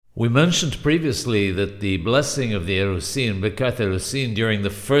We mentioned previously that the blessing of the Erusin, Birkat Erusin, during the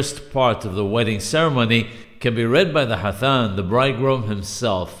first part of the wedding ceremony can be read by the Hatan, the bridegroom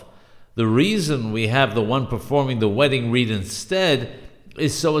himself. The reason we have the one performing the wedding read instead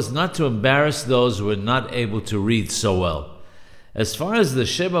is so as not to embarrass those who are not able to read so well. As far as the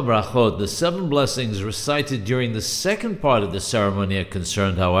Sheba Brachot, the 7 blessings recited during the second part of the ceremony are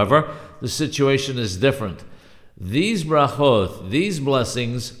concerned, however, the situation is different. These brachot, these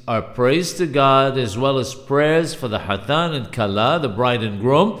blessings, are praise to God as well as prayers for the Hatan and Kala, the bride and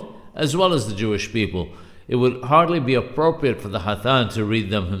groom, as well as the Jewish people. It would hardly be appropriate for the Hatan to read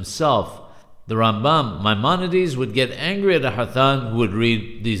them himself. The Rambam, Maimonides, would get angry at a Hatan who would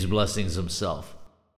read these blessings himself.